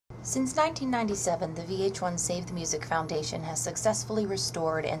Since 1997, the VH1 Save the Music Foundation has successfully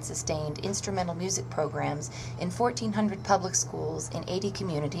restored and sustained instrumental music programs in 1,400 public schools in 80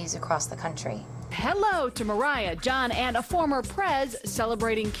 communities across the country. Hello to Mariah, John, and a former Prez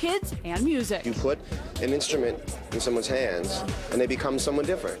celebrating kids and music. You put an instrument in someone's hands and they become someone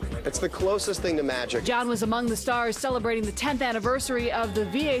different. It's the closest thing to magic. John was among the stars celebrating the 10th anniversary of the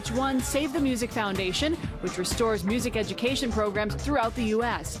VH1 Save the Music Foundation, which restores music education programs throughout the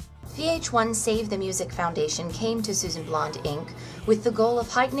U.S. VH1 Save the Music Foundation came to Susan Blond, Inc. with the goal of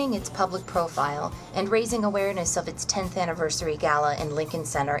heightening its public profile and raising awareness of its 10th anniversary gala in Lincoln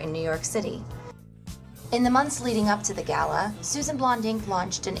Center in New York City. In the months leading up to the gala, Susan Blond, Inc.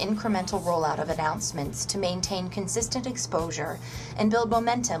 launched an incremental rollout of announcements to maintain consistent exposure and build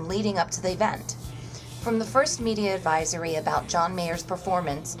momentum leading up to the event. From the first media advisory about John Mayer's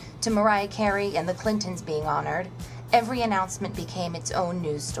performance to Mariah Carey and the Clintons being honored, every announcement became its own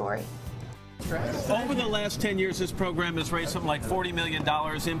news story. Over the last 10 years, this program has raised something like $40 million,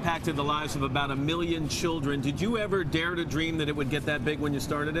 impacted the lives of about 1 million children. Did you ever dare to dream that it would get that big when you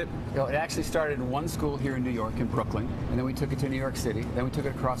started it? It actually started in one school here in New York, in Brooklyn, and then we took it to New York City, then we took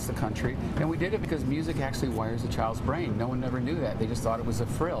it across the country, and we did it because music actually wires a child's brain. No one ever knew that. They just thought it was a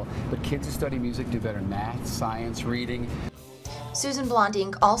frill. But kids who study music do better in math, science, reading. Susan Blond,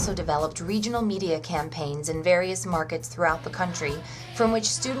 Inc. also developed regional media campaigns in various markets throughout the country, from which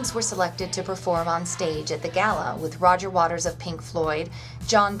students were selected to perform on stage at the gala with Roger Waters of Pink Floyd,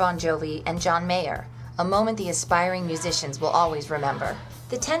 John Bon Jovi, and John Mayer, a moment the aspiring musicians will always remember.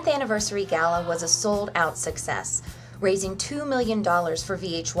 The 10th anniversary gala was a sold-out success, raising $2 million for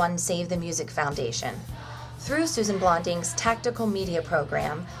VH1 Save the Music Foundation. Through Susan Blond, Inc.'s tactical media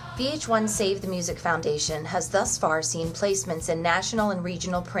program, VH1 Save the Music Foundation has thus far seen placements in national and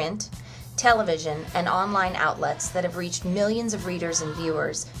regional print, television, and online outlets that have reached millions of readers and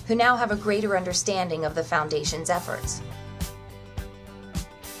viewers who now have a greater understanding of the Foundation's efforts.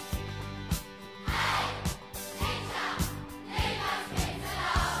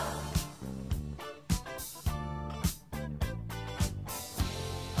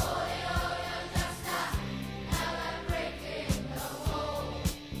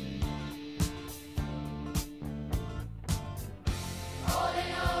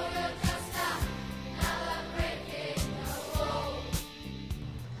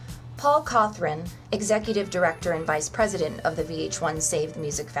 Paul Cothran, Executive Director and Vice President of the VH1 Save the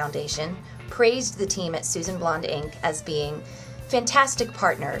Music Foundation, praised the team at Susan Blond, Inc. as being fantastic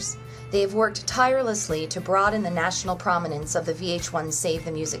partners. They have worked tirelessly to broaden the national prominence of the VH1 Save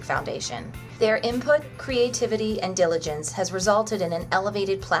the Music Foundation. Their input, creativity, and diligence has resulted in an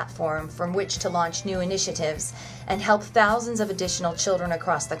elevated platform from which to launch new initiatives and help thousands of additional children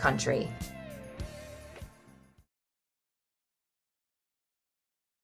across the country.